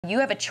You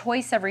have a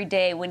choice every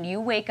day when you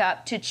wake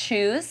up to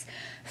choose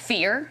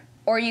fear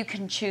or you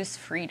can choose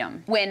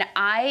freedom. When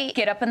I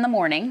get up in the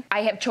morning,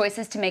 I have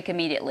choices to make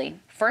immediately.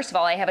 First of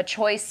all, I have a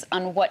choice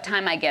on what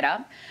time I get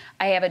up.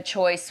 I have a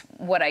choice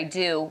what I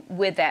do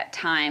with that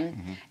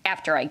time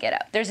after I get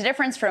up. There's a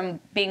difference from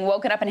being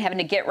woken up and having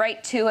to get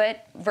right to it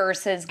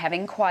versus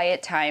having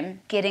quiet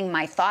time, getting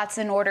my thoughts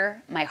in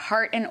order, my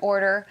heart in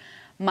order,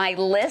 my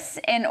lists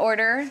in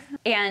order,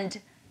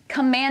 and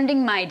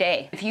commanding my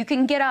day. If you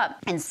can get up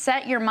and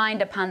set your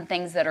mind upon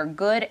things that are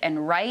good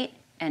and right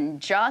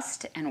and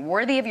just and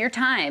worthy of your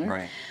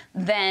time,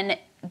 then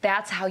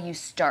that's how you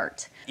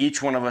start.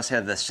 Each one of us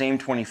have the same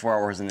 24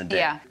 hours in the day.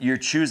 Yeah. You're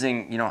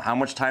choosing, how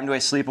much time do I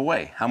sleep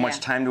away? How much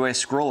time do I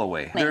scroll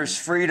away? There's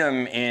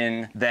freedom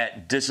in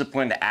that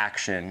disciplined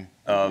action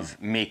of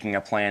making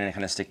a plan and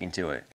kind of sticking to it.